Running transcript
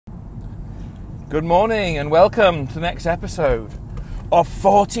Good morning and welcome to the next episode of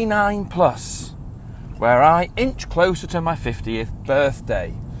 49 Plus, where I inch closer to my 50th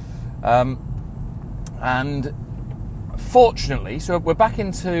birthday. And fortunately, so we're back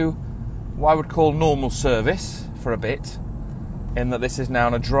into what I would call normal service for a bit, in that this is now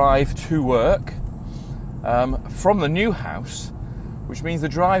on a drive to work from the new house, which means the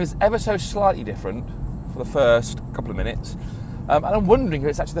drive is ever so slightly different for the first couple of minutes. And I'm wondering if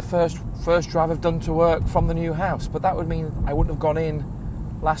it's actually the first drive I've done to work from the new house, but that would mean I wouldn't have gone in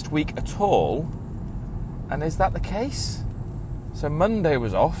last week at all. And is that the case? So Monday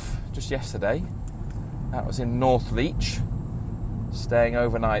was off, just yesterday. That was in Northleach, staying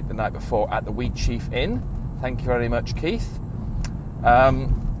overnight the night before at the Wheatsheaf Inn. Thank you very much, Keith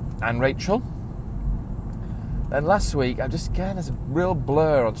and Rachel. Then last week, there's a real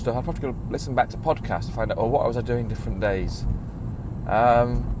blur on stuff. I'll probably go listen back to podcasts to find out, what was I doing different days?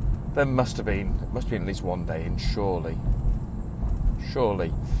 There must have been at least one day in, surely.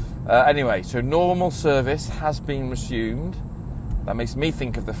 Anyway, so normal service has been resumed. That makes me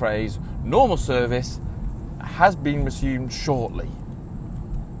think of the phrase, normal service has been resumed shortly.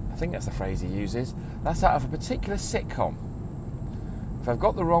 I think that's the phrase he uses. That's out of a particular sitcom. If I've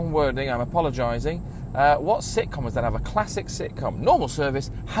got the wrong wording, I'm apologising. What sitcom does that have? A classic sitcom. Normal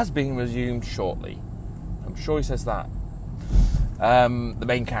service has been resumed shortly. I'm sure he says that. The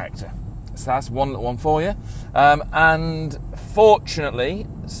main character. So that's one for you. And fortunately,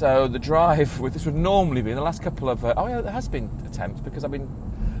 so the drive with this would normally be in the last couple of... there has been attempts because I'm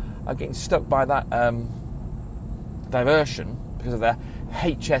getting stuck by that diversion because of the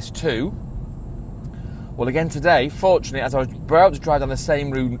HS2. Well, again today, fortunately, as I was about to drive down the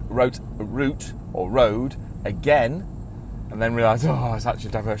same road again, and then realised, it's actually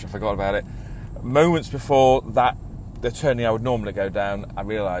a diversion, I forgot about it. Moments before that, the turning I would normally go down, I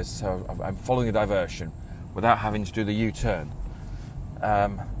realised, so I'm following a diversion without having to do the U-turn.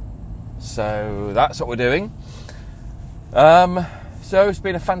 So that's what we're doing. So it's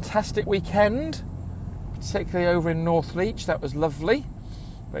been a fantastic weekend, particularly over in Northleach. That was lovely.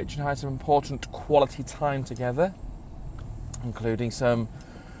 Rachel and I had some important quality time together, including some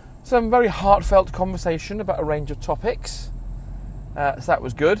very heartfelt conversation about a range of topics. So that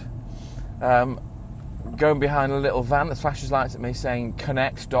was good. Going behind a little van that flashes lights at me saying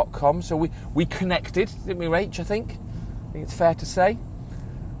connect.com. So we connected, didn't we, Rach, I think it's fair to say.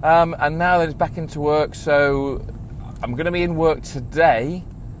 And now that it's back into work, so I'm going to be in work today,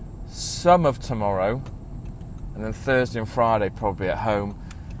 some of tomorrow, and then Thursday and Friday probably at home.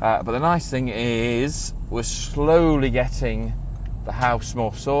 But the nice thing is we're slowly getting the house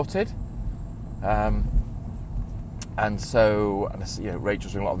more sorted. And so,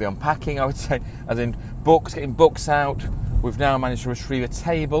 Rachel's doing a lot of the unpacking, I would say, as in getting books out. We've now managed to retrieve a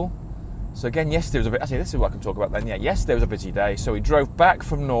table. So again, yesterday was this is what I can talk about then. Yeah, yesterday was a busy day. So we drove back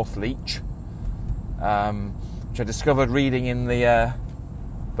from Northleach, which I discovered reading in the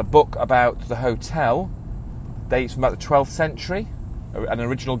book about the hotel. Dates from about the 12th century, an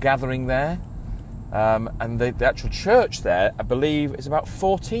original gathering there. And the actual church there, I believe, is about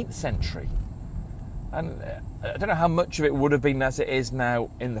 14th century. And I don't know how much of it would have been as it is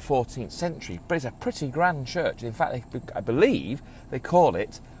now in the 14th century, but it's a pretty grand church. In fact, I believe they call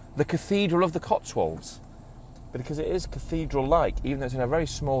it the Cathedral of the Cotswolds, because it is cathedral-like, even though it's in a very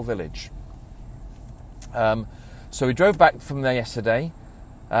small village. So we drove back from there yesterday.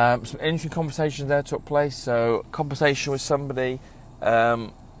 Some interesting conversations there took place. So, conversation with somebody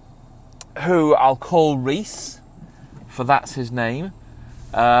who I'll call Reese, for that's his name.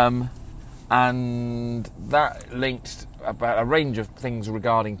 And that linked about a range of things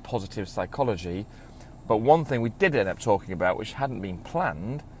regarding positive psychology. But one thing we did end up talking about, which hadn't been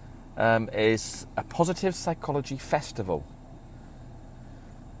planned, is a positive psychology festival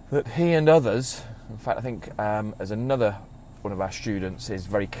that he and others, in fact I think as another one of our students is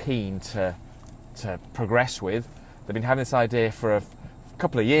very keen to progress with. They've been having this idea for a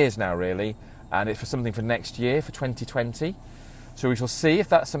couple of years now, really, and it's for something for next year, for 2020. So we shall see if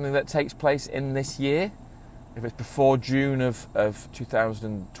that's something that takes place in this year. If it's before June of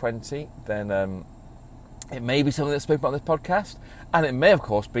 2020, then it may be something that's spoken about on this podcast. And it may, of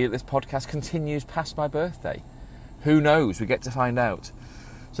course, be that this podcast continues past my birthday. Who knows? We get to find out.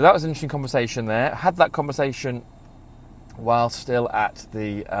 So that was an interesting conversation there. I had that conversation while still at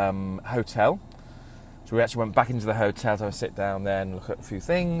the hotel. So we actually went back into the hotel to have a sit down there and look at a few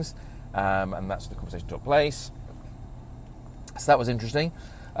things. And that's when the conversation took place. So that was interesting.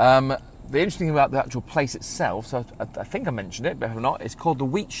 The interesting thing about the actual place itself, so I think I mentioned it, but if not, it's called the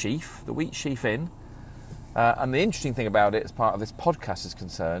Wheatsheaf Inn. And the interesting thing about it, as part of this podcast is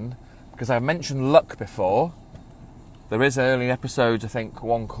concerned, because I've mentioned luck before. There is early episodes, I think,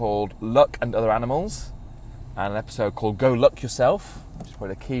 one called Luck and Other Animals, and an episode called Go Luck Yourself, which is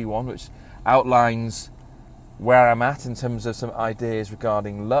probably a key one, which outlines where I'm at in terms of some ideas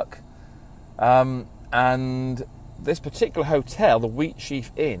regarding luck. And this particular hotel, the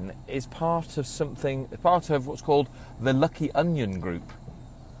Wheatsheaf Inn, is part of what's called the Lucky Onion Group.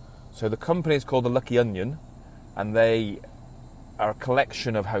 So the company is called the Lucky Onion, and they are a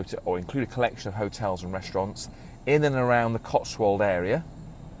collection of include a collection of hotels and restaurants in and around the Cotswold area,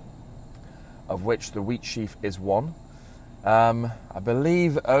 of which the Wheatsheaf is one. I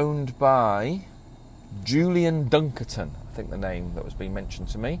believe owned by Julian Dunkerton, I think the name that was being mentioned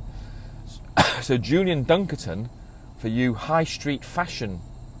to me. So Julian Dunkerton, for you high street fashion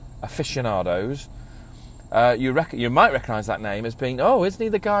aficionados, you might recognise that name as being, isn't he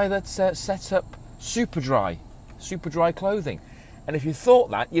the guy that set up Superdry clothing? And if you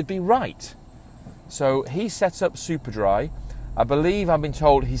thought that, you'd be right. So he set up Superdry. I believe I've been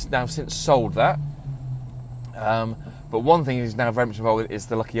told he's now since sold that. But one thing he's now very much involved with is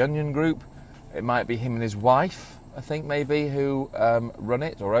the Lucky Onion Group. It might be him and his wife, I think maybe, who run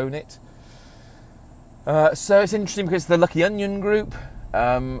it or own it. So it's interesting because the Lucky Onion Group,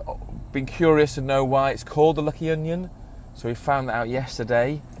 been curious to know why it's called the Lucky Onion. So we found that out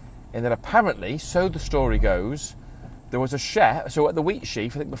yesterday. And that apparently, so the story goes, there was a chef, so at the Wheatsheaf,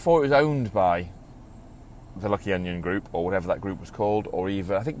 I think before it was owned by the Lucky Onion Group, or whatever that group was called, or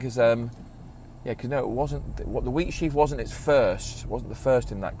even, I think because, it wasn't, the Wheatsheaf wasn't the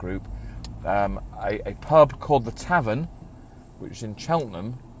first in that group. A pub called The Tavern, which is in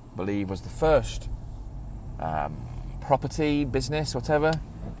Cheltenham, I believe was the first property, business, whatever,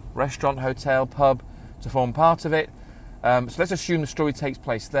 restaurant, hotel, pub, to form part of it. So let's assume the story takes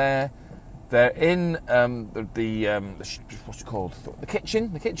place there. They're in what's it called? The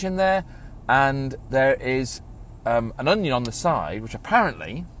kitchen there, and there is an onion on the side, which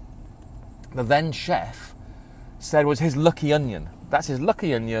apparently the then chef said was his lucky onion. That's his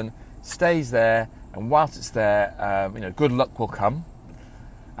lucky onion, stays there, and whilst it's there, good luck will come,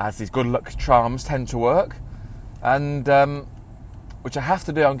 as these good luck charms tend to work. And which I have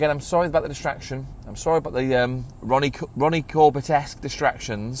to do. Again, I'm sorry about the distraction. I'm sorry about the Ronnie Corbett-esque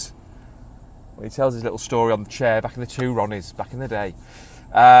distractions. When he tells his little story on the chair back in the two Ronnies back in the day.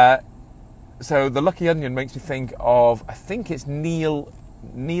 So the Lucky Onion makes me think of, I think it's Niels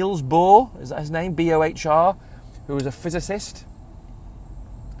Bohr, is that his name? Bohr, who was a physicist.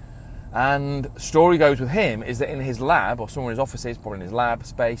 And the story goes with him is that in his lab, or somewhere in his offices, probably in his lab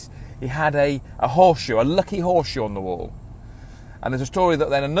space, he had a horseshoe, a lucky horseshoe on the wall. And there's a story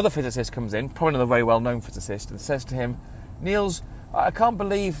that then another physicist comes in, probably another very well-known physicist, and says to him, Niels, I can't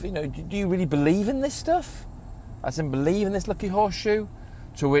believe, do you really believe in this stuff? As in, believe in this lucky horseshoe?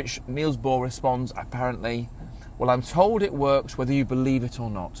 To which Niels Bohr responds, apparently, well, I'm told it works whether you believe it or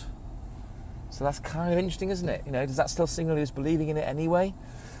not. So that's kind of interesting, isn't it? Does that still signal he was believing in it anyway?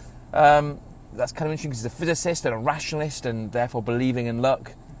 That's kind of interesting because he's a physicist and a rationalist, and therefore believing in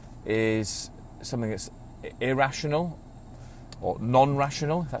luck is something that's irrational or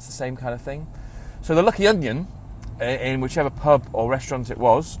non-rational, if that's the same kind of thing. So the Lucky Onion, in whichever pub or restaurant it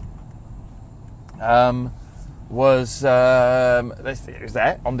was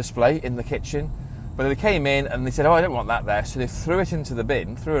there on display in the kitchen. But they came in and they said, I don't want that there. So they threw it into the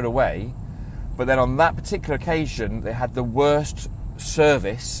bin, threw it away. But then on that particular occasion, they had the worst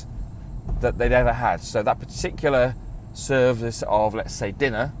service that they'd ever had. So that particular service of, let's say,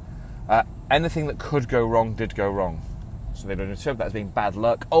 dinner, anything that could go wrong did go wrong. So they interpret that as being bad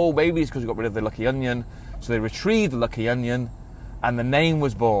luck. Oh, maybe it's because we got rid of the Lucky Onion. So they retrieved the Lucky Onion, and the name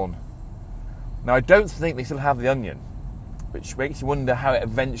was born. Now, I don't think they still have the onion, which makes you wonder how it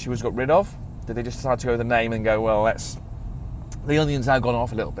eventually was got rid of. Did they just decide to go with the name and go, well, the onion's now gone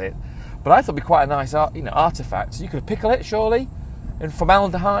off a little bit. But I thought it'd be quite a nice artefact. So you could pickle it, surely, in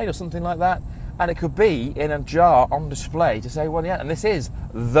formaldehyde or something like that, and it could be in a jar on display to say, well, yeah, and this is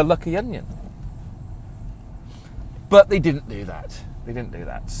the Lucky Onion. But they didn't do that.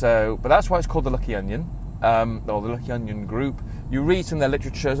 So, but that's why it's called the Lucky Onion, or the Lucky Onion Group. You read some of their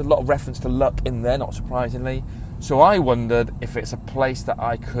literature, there's a lot of reference to luck in there, not surprisingly. So I wondered if it's a place that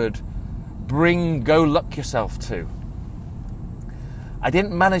I could bring Go Luck Yourself to. I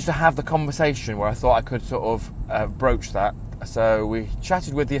didn't manage to have the conversation where I thought I could sort of broach that. So we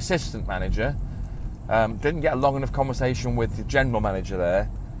chatted with the assistant manager. Didn't get a long enough conversation with the general manager there.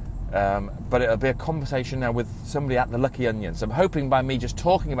 But it'll be a conversation now with somebody at the Lucky Onion. So I'm hoping by me just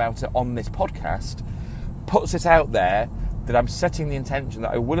talking about it on this podcast puts it out there that I'm setting the intention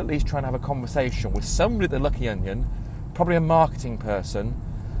that I will at least try and have a conversation with somebody at the Lucky Onion, probably a marketing person,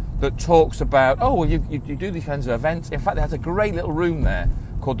 that talks about, oh, well, you do these kinds of events. In fact, it has a great little room there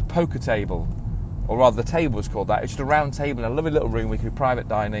called the poker table, or rather the table was called that. It's just a round table in a lovely little room where you could do private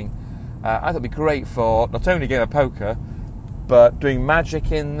dining. I thought it'd be great for not only a game of poker, but doing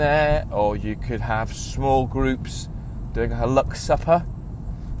magic in there, or you could have small groups doing a luck supper,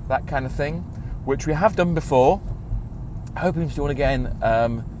 that kind of thing, which we have done before. Hoping to do one again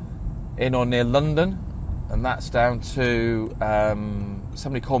in or near London, and that's down to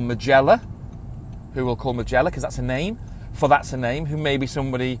somebody called Magella, who we'll call Magella because that's a name, who maybe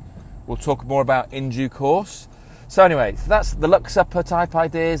somebody will talk more about in due course. So anyway, that's the luck supper type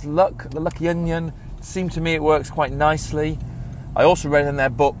ideas. The Lucky Onion, seemed to me it works quite nicely. I also read in their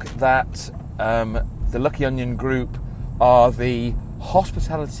book that the Lucky Onion group are the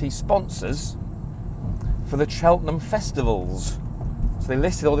hospitality sponsors for the Cheltenham festivals. So they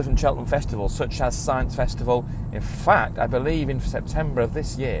listed all different Cheltenham festivals, such as Science Festival. In fact, I believe in September of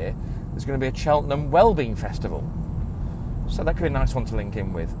this year, there's going to be a Cheltenham Wellbeing Festival. So that could be a nice one to link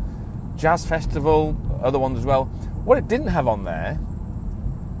in with. Jazz Festival, other ones as well. What it didn't have on there,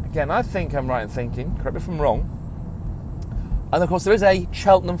 again, I think I'm right in thinking, correct me if I'm wrong, and of course there is a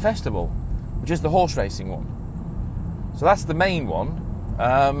Cheltenham Festival, which is the horse racing one. So that's the main one.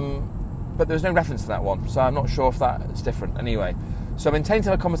 But there's no reference to that one, so I'm not sure if that's different. Anyway, so I'm intending to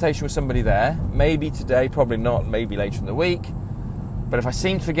have a conversation with somebody there, maybe today, probably not, maybe later in the week. But if I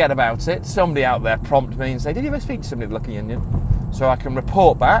seem to forget about it, somebody out there prompt me and say, did you ever speak to somebody at the Lucky Onion? So I can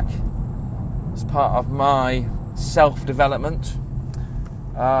report back as part of my self-development.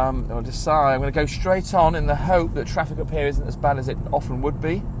 I'll decide, I'm going to go straight on in the hope that traffic up here isn't as bad as it often would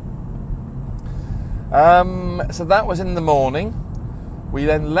be. So that was in the morning. We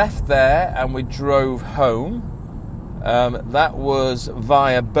then left there and we drove home. That was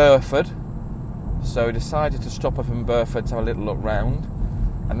via Burford. So we decided to stop off in Burford to have a little look round.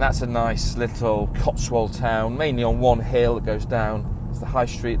 And that's a nice little Cotswold town, mainly on one hill that goes down. It's the high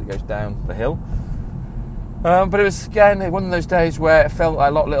street that goes down the hill. But it was, again, one of those days where it felt like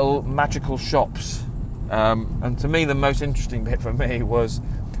a lot of little magical shops. And to me, the most interesting bit for me was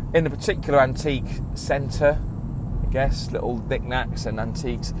in a particular antique centre, guess, little knickknacks and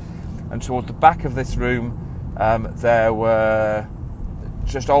antiques, and towards the back of this room there were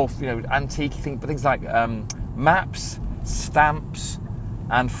just old, antique things like maps, stamps,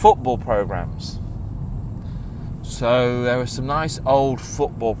 and football programmes. So there were some nice old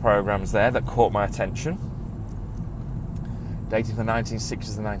football programmes there that caught my attention, dating from the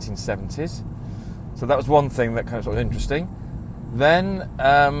 1960s and 1970s. So that was one thing that kind of sort of interesting. Then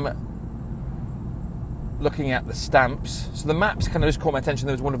looking at the stamps, so the maps kind of just caught my attention.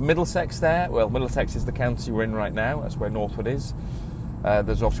 There was one of Middlesex there. Well, Middlesex is the county we're in right now. That's where Northwood is.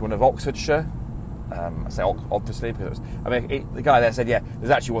 There's obviously one of Oxfordshire. I say obviously because the guy there said, yeah,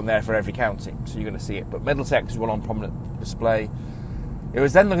 there's actually one there for every county, so you're going to see it. But Middlesex is one on prominent display. It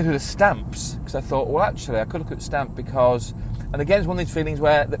was then looking through the stamps because I thought, well, actually, I could look at the stamp because, and again, it's one of these feelings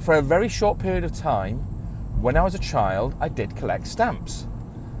where that for a very short period of time, when I was a child, I did collect stamps.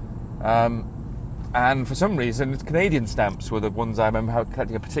 And for some reason, Canadian stamps were the ones I remember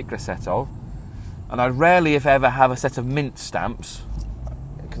collecting a particular set of. And I rarely, if ever, have a set of mint stamps,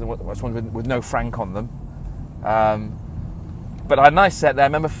 because that's ones with no frank on them. But I had a nice set there. I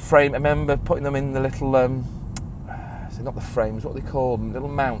remember putting them in the little, not the frames, what are they called? Little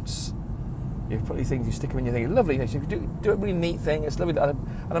mounts. You put these things, you stick them in your thing. It's lovely. So you do a really neat thing. It's lovely.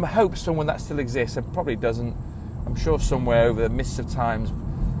 And I hope somewhere that still exists. It probably doesn't. I'm sure somewhere over the mists of times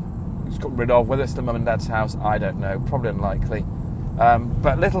it's got rid of. Whether it's the mum and dad's house, I don't know. Probably unlikely.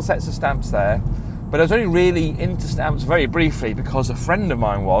 But little sets of stamps there. But I was only really into stamps very briefly because a friend of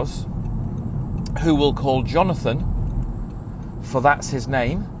mine was, who we'll call Jonathan, for that's his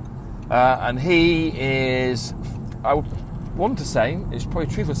name. And he is, I want to say, it's probably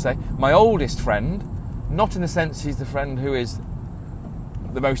truthful to say, my oldest friend, not in the sense he's the friend who is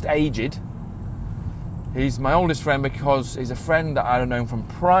the most aged. He's my oldest friend because he's a friend that I've known from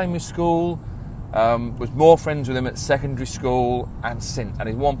primary school, was more friends with him at secondary school and since, and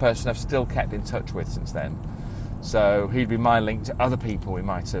he's one person I've still kept in touch with since then. So he'd be my link to other people we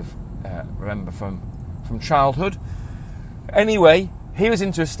might have remember from childhood. Anyway, he was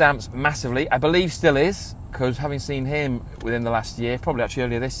into stamps massively. I believe still is, because having seen him within the last year, probably actually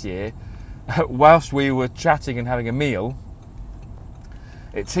earlier this year, whilst we were chatting and having a meal,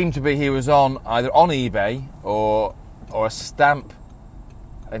 it seemed to be he was either on eBay or a stamp,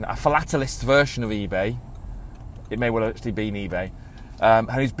 a philatelist version of eBay. It may well actually be eBay,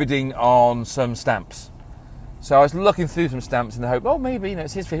 and he's bidding on some stamps. So I was looking through some stamps in the hope, maybe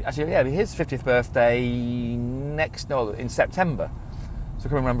it's his 50th birthday in September. So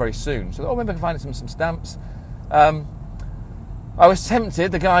coming around very soon. So maybe I can find some stamps. I was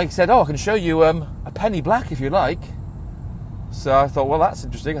tempted. The guy said, I can show you a penny black if you like. So I thought, well, that's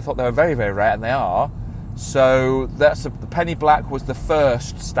interesting. I thought they were very, very rare, and they are. So the penny black was the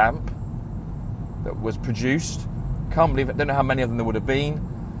first stamp that was produced. Can't believe it. Don't know how many of them there would have been.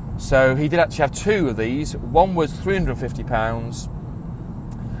 So he did actually have two of these. One was £350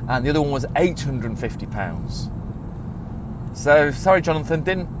 and the other one was £850. So sorry, Jonathan,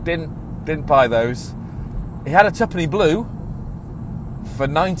 didn't buy those. He had a twopenny blue for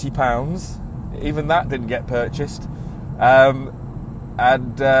 £90. Even that didn't get purchased. And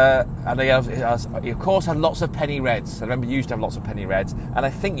he of course had lots of penny reds. I remember you used to have lots of penny reds, and I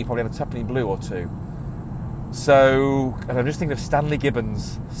think you probably had a twopenny blue or two. So, and I'm just thinking of Stanley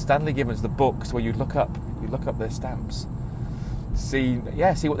Gibbons, the books where you'd look up their stamps, see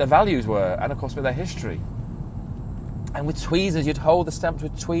what their values were, and of course with their history. And with tweezers, you'd hold the stamps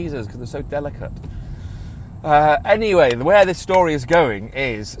with tweezers because they're so delicate. Anyway, the way this story is going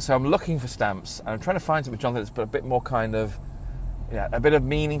is, so I'm looking for stamps, and I'm trying to find something, John, that's a bit more kind of, a bit of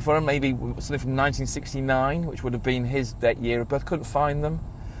meaning for him. Maybe something from 1969, which would have been his year of birth. Couldn't find them.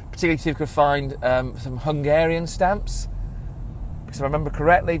 Particularly see if we could find some Hungarian stamps. Because if I remember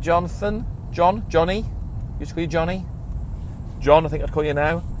correctly, Johnny, used to call you Johnny. John, I think I'd call you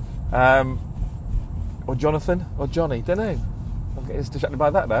now. Or Jonathan, or Johnny, don't know. I'm getting distracted by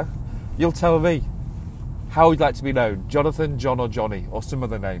that now. You'll tell me how would you like to be known. Jonathan, John, or Johnny, or some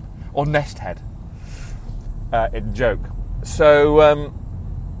other name. Or Nesthead, in joke. So,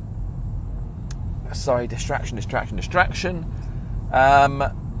 sorry, distraction.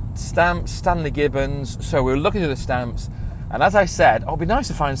 Stamps, Stanley Gibbons. So we were looking at the stamps, and as I said, it'd be nice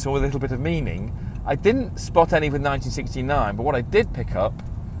to find some with a little bit of meaning. I didn't spot any with 1969, but what I did pick up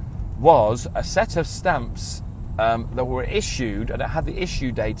was a set of stamps that were issued, and it had the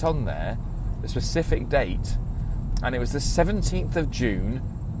issue date on there, the specific date, and it was the 17th of June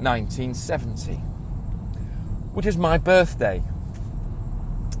 1970, which is my birthday.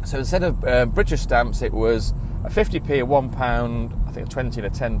 So instead of British stamps, it was a 50p, a £1, I think a 20 and a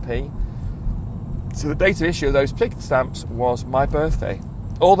 10p. So the date of issue of those particular stamps was my birthday,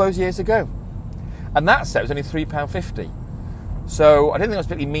 all those years ago. And that set was only £3.50. So I didn't think it was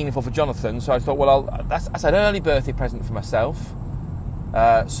particularly meaningful for Jonathan, so I thought, well, that's an early birthday present for myself.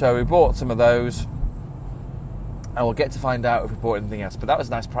 So we bought some of those, and we'll get to find out if we bought anything else. But that was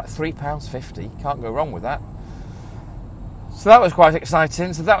a nice price, £3.50. Can't go wrong with that. So that was quite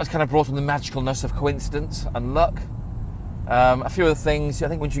exciting. So that was kind of brought on the magicalness of coincidence and luck. A few other things, I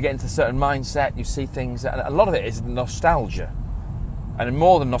think once you get into a certain mindset, you see things, and a lot of it is nostalgia. And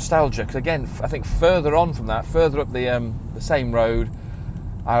more than nostalgia, because again, I think further on from that, further up the same road,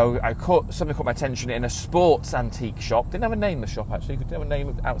 something caught my attention in a sports antique shop. Didn't have a name, the shop actually, didn't have a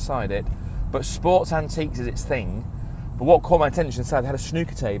name outside it, but sports antiques is its thing. But what caught my attention inside, they had a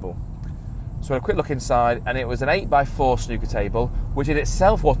snooker table. So I had a quick look inside, and it was an 8x4 snooker table, which in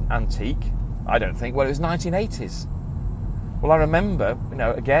itself wasn't antique, I don't think. Well, it was 1980s. Well, I remember,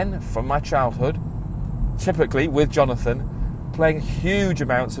 again, from my childhood, typically with Jonathan, playing huge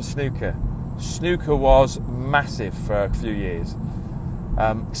amounts of snooker. Snooker was massive for a few years.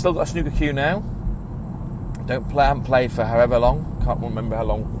 Still got a snooker queue now. Haven't played for however long. Can't remember how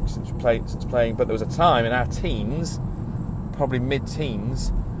long since playing. But there was a time in our teens, probably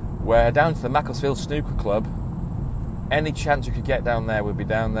mid-teens, where down to the Macclesfield Snooker Club, any chance you could get down there would be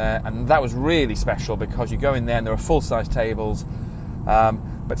down there, and that was really special because you go in there and there are full-size tables.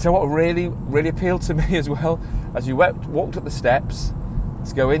 But so what really, really appealed to me as well, as you walked up the steps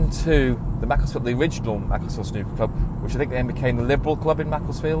to go into the original Macclesfield Snooker Club, which I think then became the Liberal Club in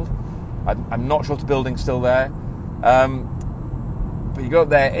Macclesfield. I'm not sure if the building's still there. But you go up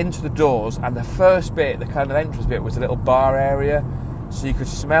there into the doors, and the first bit, the kind of entrance bit, was a little bar area, so you could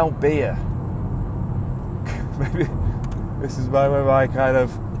smell beer. Maybe this is where my kind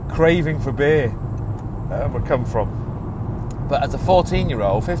of craving for beer would come from. But as a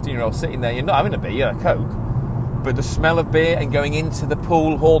 14-year-old, 15-year-old sitting there, you're not having a beer, you're a Coke. But the smell of beer and going into the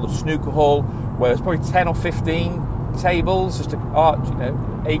pool hall, the snooker hall, where there's probably 10 or 15 tables, just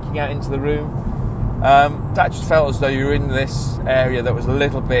aching out into the room. That just felt as though you were in this area that was a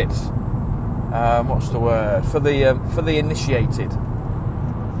little bit, what's the word, for the initiated.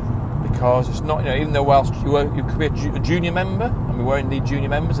 Because it's not, even though whilst you could be a junior member, and we were indeed junior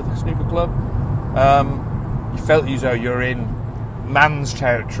members of the snooker club, you felt as though you're in man's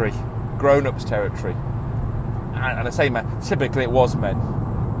territory, grown-ups territory. And I say man, typically it was men,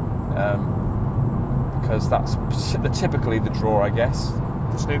 because that's typically the draw, I guess,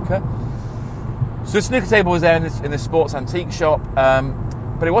 for snooker. So the snooker table was there in this sports antique shop.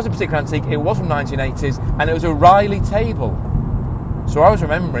 but it wasn't particularly antique. It was from 1980s, and it was a Riley table. So I was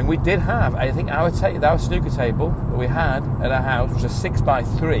remembering we did have, I think our snooker table that we had at our house was a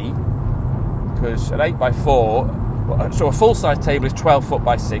 6x3, because an 8x4, so a full-size table is 12 foot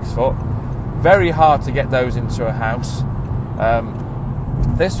by 6 foot. Very hard to get those into a house.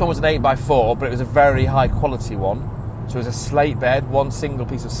 This one was an 8x4, but it was a very high quality one. So it was a slate bed, one single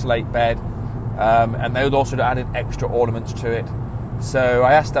piece of slate bed, and they would also added extra ornaments to it. So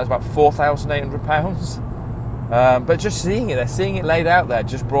I asked, that was about £4,800. But just seeing it laid out there,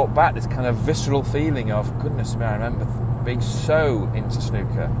 just brought back this kind of visceral feeling of, goodness me, I remember being so into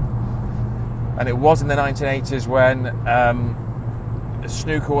snooker. And it was in the 1980s when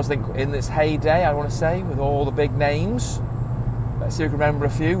snooker was in its heyday, I want to say, with all the big names. Let's see if we can remember a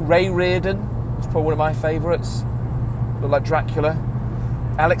few. Ray Reardon was probably one of my favourites. Looked like Dracula.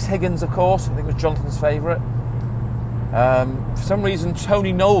 Alex Higgins, of course, I think was Jonathan's favourite. For some reason,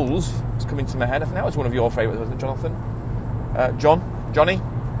 Tony Knowles is coming to my head. I think that was one of your favourites, wasn't it, Jonathan? Johnny?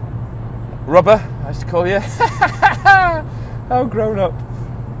 Rubber, I used to call you. How grown up.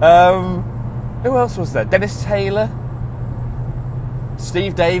 Who else was there? Dennis Taylor.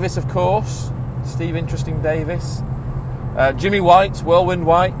 Steve Davis, of course. Steve Interesting Davis. Jimmy White, Whirlwind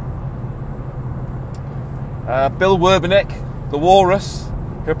White. Bill Werbenek, the Walrus,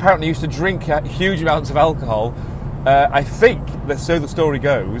 who apparently used to drink huge amounts of alcohol, I think, so the story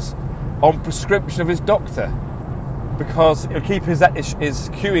goes, on prescription of his doctor, because it would keep his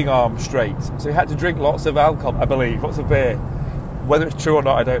cueing arm straight. So he had to drink lots of alcohol, I believe, lots of beer. Whether it's true or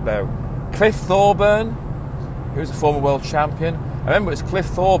not, I don't know. Cliff Thorburn, who was a former world champion. I remember it was Cliff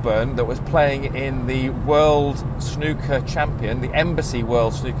Thorburn that was playing in the World Snooker Champion, the Embassy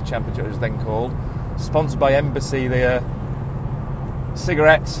World Snooker Championship, it was then called, sponsored by Embassy, the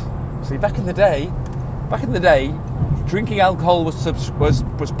cigarettes. See, back in the day, drinking alcohol was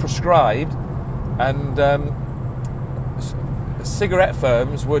prescribed, and cigarette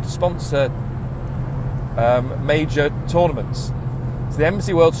firms would sponsor major tournaments. So the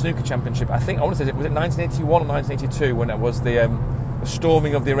Embassy World Snooker Championship, I want to say, was it 1981 or 1982 when it was the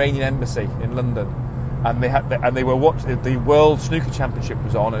storming of the Iranian embassy in London, and they were watching the World Snooker Championship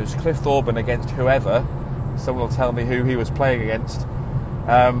was on. It was Cliff Thorburn against whoever. Someone will tell me who he was playing against.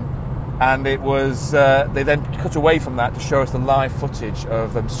 And it was they then cut away from that to show us the live footage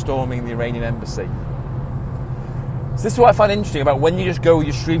of them storming the Iranian embassy. So this is what I find interesting about when you just go with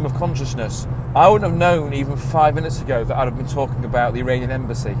your stream of consciousness. I wouldn't have known even 5 minutes ago that I'd have been talking about the Iranian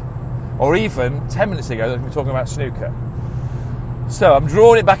embassy, or even 10 minutes ago that I'd been talking about snooker. So I'm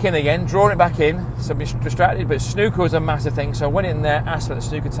drawing it back in, so I'm distracted, but snooker was a massive thing. So I went in there, asked about the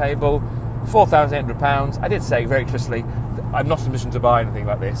snooker table, £4,800. I did say very explicitly, I'm not in a position to buy anything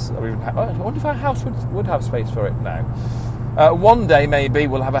like this. I wonder if our house would have space for it now. One day maybe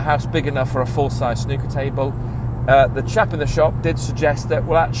we'll have a house big enough for a full-size snooker table. The chap in the shop did suggest that,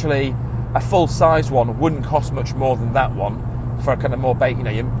 well, actually, a full-size one wouldn't cost much more than that one for a kind of more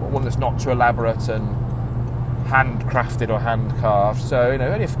one that's not too elaborate and handcrafted or hand-carved. So,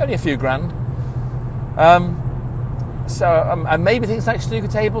 only a few grand. And maybe things like snooker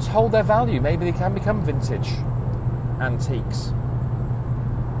tables hold their value. Maybe they can become vintage antiques.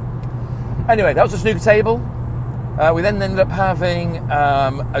 Anyway, that was the snooker table. We then ended up having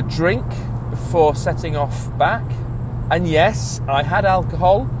a drink before setting off back. And yes, I had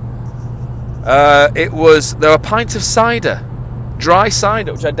alcohol. There were pints of cider, dry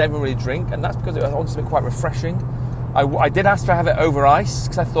cider, which I never really drink, and that's because it wanted something quite refreshing. I did ask to have it over ice,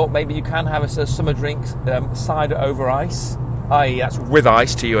 because I thought maybe you can have a summer drink, cider over ice, i.e. that's with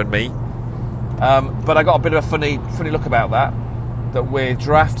ice to you and me. But I got a bit of a funny look about that with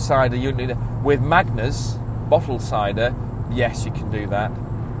draft cider, with Magners, bottled cider, yes, you can do that.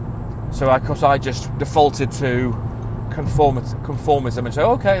 So of course I just defaulted to conformism and said,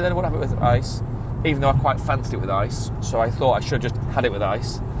 okay, then we'll have it with ice, even though I quite fancied it with ice, so I thought I should have just had it with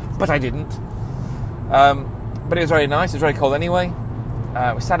ice, but I didn't. But it was very nice. It was very cold anyway.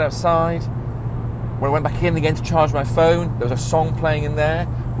 We sat outside. When I went back in again to charge my phone, there was a song playing in there,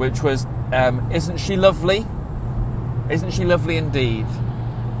 which was Isn't She Lovely? Isn't She Lovely Indeed?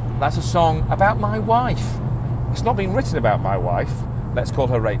 That's a song about my wife. It's not been written about my wife. Let's call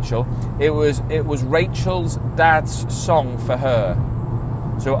her Rachel. It was Rachel's dad's song for her.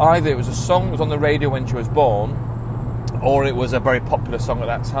 So either it was a song that was on the radio when she was born, or it was a very popular song at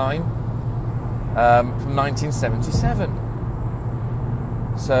that time, from 1977.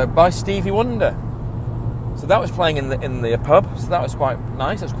 So by Stevie Wonder. So that was playing in the pub. So that was quite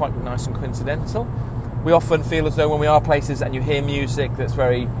nice. That's quite nice and coincidental. We often feel as though when we are places and you hear music that's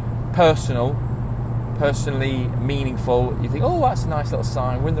very personal personally meaningful. You think, oh, that's a nice little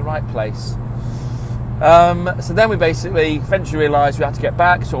sign, we're in the right place. So then we basically eventually realised we had to get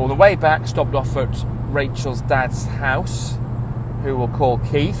back. So on the way back, stopped off at Rachel's dad's house, who we'll call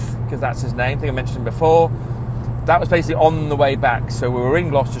Keith, because that's his name. I think I mentioned him before. That was basically on the way back. So we were in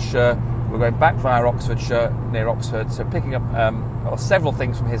Gloucestershire, we were going back via Oxfordshire, near Oxford, so picking up several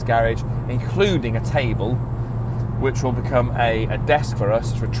things from his garage, including a table, which will become a desk for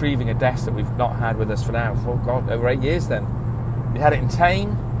us. It's retrieving a desk that we've not had with us for now, oh God, over 8 years then. We had it in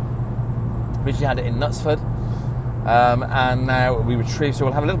Tame, originally had it in Knutsford, and now we retrieve, so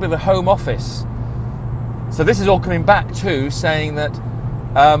we'll have a little bit of a home office. So this is all coming back to saying that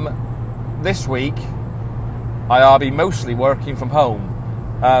this week I'll be mostly working from home.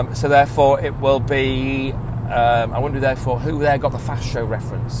 So therefore it will be, I wonder therefore who there got the Fast Show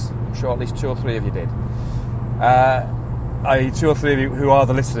reference. I'm sure at least 2 or 3 of you did. 2 or 3 of you who are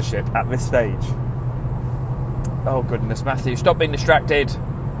the listenership at this stage. Oh goodness, Matthew, stop being distracted.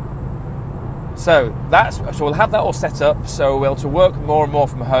 So we'll have that all set up, so we'll be able to work more and more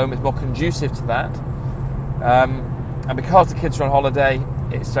from home. It's more conducive to that. And because the kids are on holiday,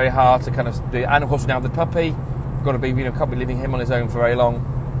 it's very hard to kind of do. And of course now the puppy, got to be, can't be leaving him on his own for very long.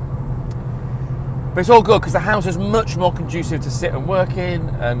 But it's all good because the house is much more conducive to sit and work in,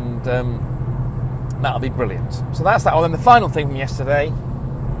 and that'll be brilliant. So that's that one. And the final thing from yesterday,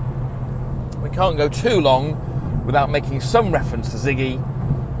 we can't go too long without making some reference to Ziggy.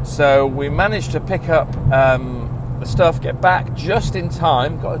 So we managed to pick up the stuff, get back just in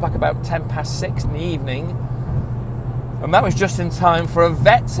time, got back about 6:10 in the evening, and that was just in time for a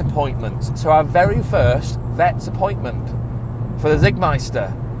vet's appointment. So our very first vet's appointment for the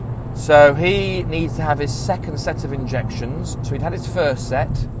Zigmeister. So he needs to have his second set of injections. So he'd had his first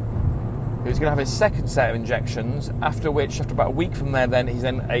set. He was going to have his second set of injections, after which, after about a week from there, then he's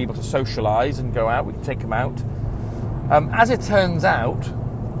then able to socialise and go out. We can take him out. As it turns out,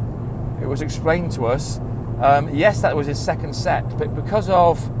 it was explained to us, yes, that was his second set, but because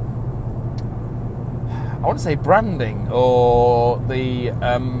of, I want to say branding, or the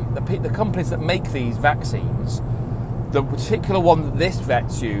companies that make these vaccines, the particular one that this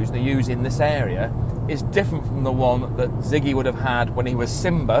vet's used, they use in this area, is different from the one that Ziggy would have had when he was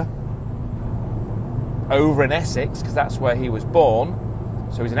Simba over in Essex, because that's where he was born.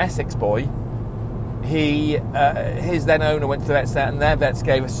 So he's an Essex boy. His then owner went to the vets there, and their vets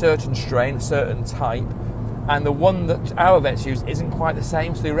gave a certain strain, a certain type, and the one that our vets use isn't quite the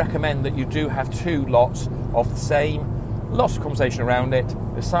same, so they recommend that you do have 2 lots of the same. Lots of conversation around it.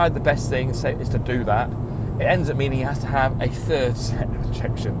 Decide the best thing is to do that. It ends up meaning he has to have a 3rd set of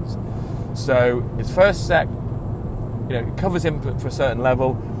injections. So his first set, it covers him for a certain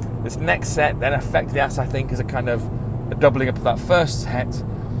level. This next set then effectively, I think, is a kind of a doubling up of that first set,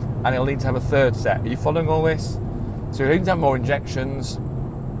 and he'll need to have a 3rd set. Are you following all this? So he'll need to have more injections.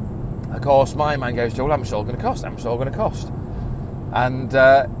 Of course, my man goes, Joel, how much is it all going to cost? How much is it all going to cost? And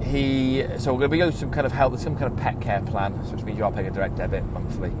so we're going to be going to some kind of help, some kind of pet care plan, which means you are paying a direct debit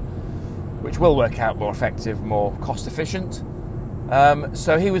monthly, which will work out more effective, more cost efficient.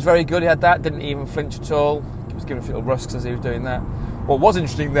 So he was very good. He had that, didn't even flinch at all. He was giving little rusks as he was doing that. What was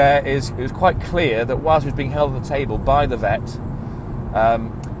interesting there is it was quite clear that whilst he was being held at the table by the vet,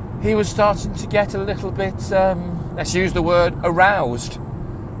 he was starting to get a little bit, let's use the word, aroused,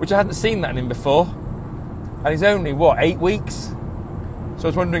 which I hadn't seen that in him before. And he's only, 8 weeks? So I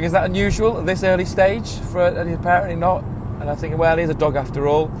was wondering, is that unusual at this early stage? And apparently not. And I think, well, he's a dog after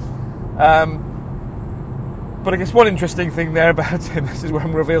all. But I guess one interesting thing there about him, this is when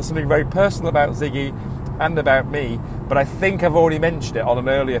we reveal something very personal about Ziggy and about me, but I think I've already mentioned it on an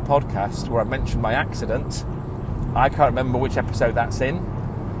earlier podcast where I mentioned my accident. I can't remember which episode that's in.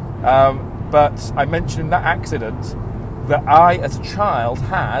 But I mentioned in that accident that I, as a child,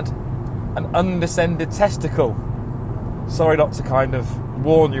 had an undescended testicle. Sorry not to kind of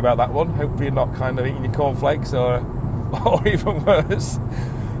warn you about that one. Hopefully you're not kind of eating your cornflakes or even worse,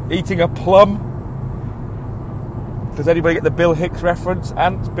 eating a plum. Does anybody get the Bill Hicks reference?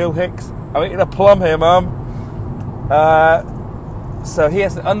 Aunt Bill Hicks. I'm eating a plum here, Mum. So he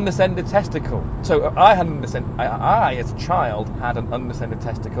has an undescended testicle. So I as a child had an undescended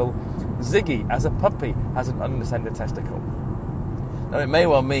testicle. Ziggy, as a puppy, has an undescended testicle. Now it may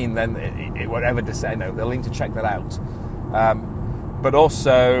well mean then it won't ever descend. They'll need to check that out. But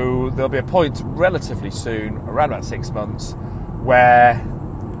also there'll be a point relatively soon, around about 6 months, where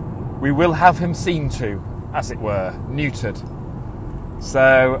we will have him seen to, as it were, neutered.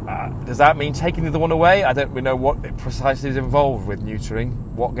 So does that mean taking the other one away? I don't really know what it precisely is involved with neutering,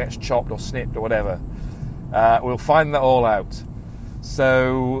 what gets chopped or snipped or whatever. We'll find that all out.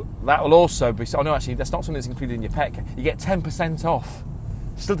 So that will also be... Oh no, actually, that's not something that's included in your pet care. You get 10% off.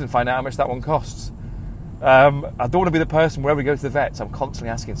 Still didn't find out how much that one costs. I don't want to be the person wherever we go to the vets, I'm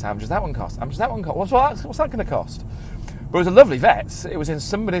constantly asking, so how much does that one cost? How much does that one cost? What's that going to cost? But it was a lovely vet. It was in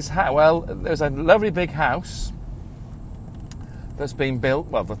somebody's house. Well, there's a lovely big house that's been built.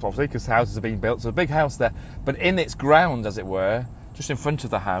 Well, that's obviously because houses are being built. So a big house there. But in its ground, as it were, just in front of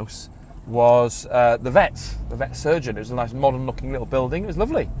the house, was the vet surgeon. It was a nice modern-looking little building. It was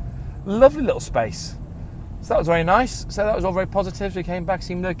lovely. Lovely little space. So that was very nice. So that was all very positive. So he came back,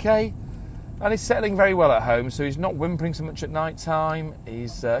 seemed okay. And he's settling very well at home, so he's not whimpering so much at night time.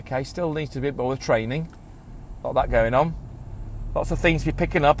 He's okay, still needs to be a bit more with training. A lot of that going on. Lots of things to be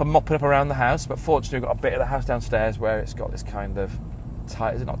picking up and mopping up around the house, but fortunately we've got a bit of the house downstairs where it's got this kind of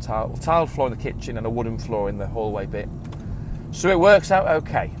tiled floor in the kitchen and a wooden floor in the hallway bit. So it works out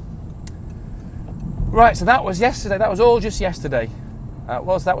okay. Right, so that was yesterday. That was all just yesterday. That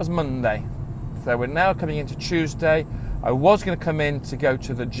was Monday. So we're now coming into Tuesday. I was going to come in to go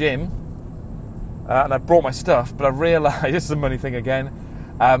to the gym. And I brought my stuff, but I realised, this is a money thing again,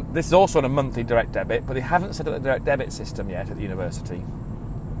 this is also on a monthly direct debit, but they haven't set up the direct debit system yet at the university.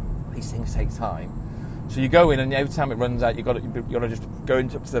 These things take time. So you go in and every time it runs out, you've got to just go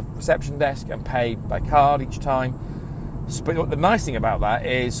up to the reception desk and pay by card each time. But the nice thing about that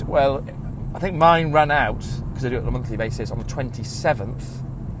is, well, I think mine ran out, because I do it on a monthly basis, on the 27th,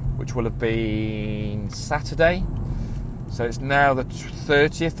 which will have been Saturday. So it's now the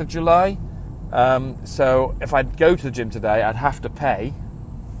 30th of July. So if I'd go to the gym today, I'd have to pay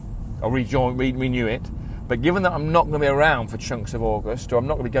or renew it. But given that I'm not going to be around for chunks of August, or I'm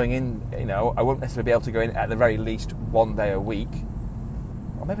not going to be going in, I won't necessarily be able to go in at the very least one day a week.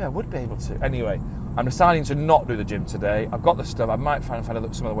 Or maybe I would be able to. Anyway, I'm deciding to not do the gym today. I've got the stuff. I might find some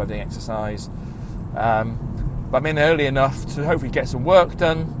other way of doing exercise. But I'm in early enough to hopefully get some work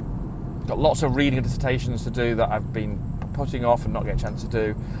done. Got lots of reading and dissertations to do that I've been putting off and not get a chance to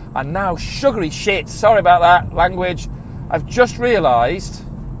do. And now, sugary shit, sorry about that language, I've just realised,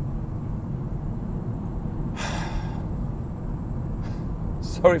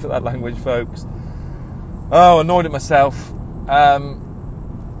 sorry for that language folks, annoyed at myself.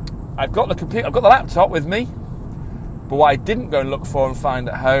 I've got the computer, I've got the laptop with me, but what I didn't go and look for and find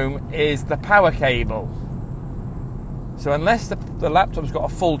at home is the power cable. So unless the laptop's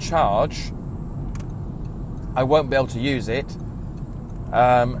got a full charge, I won't be able to use it,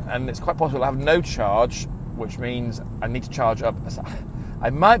 and it's quite possible I have no charge, which means I need to charge up. I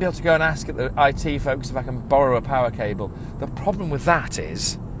might be able to go and ask the IT folks if I can borrow a power cable. The problem with that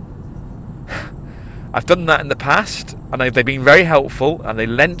is, I've done that in the past, and they've been very helpful, and they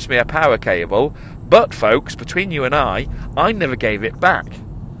lent me a power cable, but folks, between you and I never gave it back.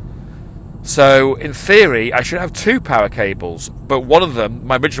 So, in theory, I should have two power cables, but one of them,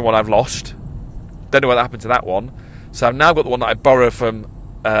 my original one, I've lost. Don't know what happened to that one. So I've now got the one that I borrowed from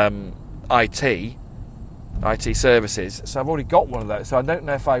IT services. So I've already got one of those. So I don't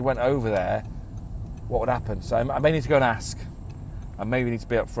know if I went over there, what would happen. So I may need to go and ask. I maybe need to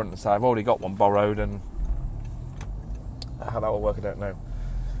be up front and say I've already got one borrowed, and how that will work I don't know.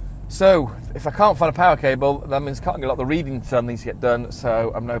 So if I can't find a power cable, that means I can't get a lot of the reading done, needs to get done,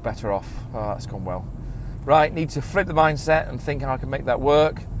 so I'm no better off. Oh, that's gone well. Right, need to flip the mindset and think how I can make that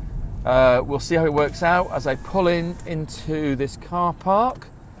work. We'll see how it works out as I pull into this car park.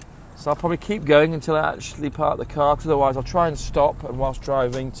 So I'll probably keep going until I actually park the car, because otherwise I'll try and stop and whilst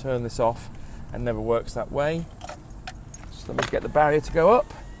driving turn this off, and never works that way. So let me get the barrier to go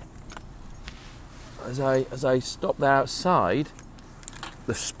up. As I stop there outside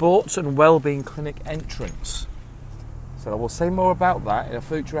the Sports and Wellbeing Clinic entrance. So I will say more about that in a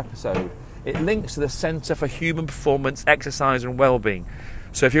future episode. It links to the Centre for Human Performance, Exercise and Wellbeing.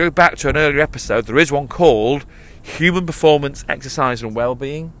 So if you go back to an earlier episode, there is one called Human Performance, Exercise and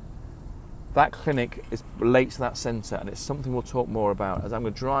Wellbeing. That clinic relates to that centre, and it's something we'll talk more about, as I'm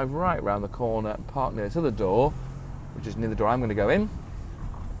going to drive right around the corner and park near this other door, which is near the door I'm going to go in.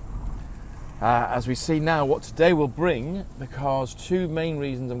 As we see now what today will bring, because two main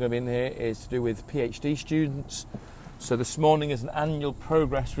reasons I'm going to be in here is to do with PhD students. So this morning is an annual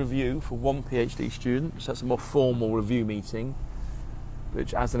progress review for one PhD student, so that's a more formal review meeting,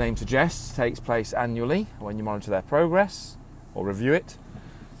 which, as the name suggests, takes place annually when you monitor their progress or review it.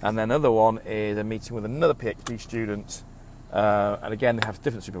 And then another one is a meeting with another PhD student, and again they have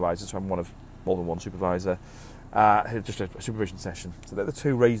different supervisors, so I'm one of more than one supervisor, just a supervision session. So they're the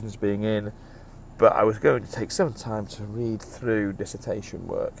two reasons being in, but I was going to take some time to read through dissertation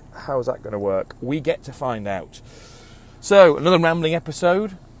work. How is that going to work? We get to find out. So, another rambling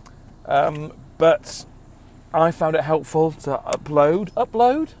episode, but I found it helpful to upload?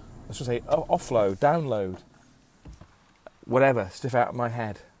 I should say offload, download, whatever, stuff out of my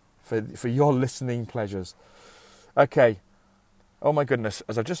head for your listening pleasures. Okay. Oh my goodness,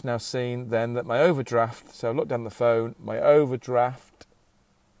 as I've just now seen then that my overdraft, so I looked down the phone, my overdraft,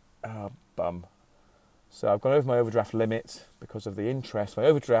 bum. So I've gone over my overdraft limit because of the interest. My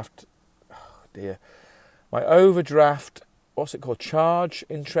overdraft, my overdraft, what's it called?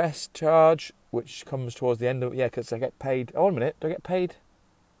 Interest charge, which comes towards the end of, because I get paid, oh, 1 minute, do I get paid?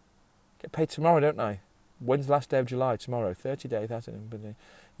 Get paid tomorrow, don't I? When's the last day of July? Tomorrow, 30 days, that's it.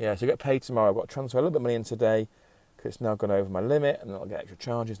 Yeah, so I get paid tomorrow. I've got to transfer a little bit of money in today, because it's now gone over my limit, and I'll get extra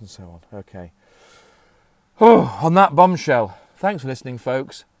charges and so on. Okay. Oh, on that bombshell, thanks for listening,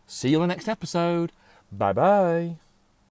 folks. See you on the next episode. Bye-bye.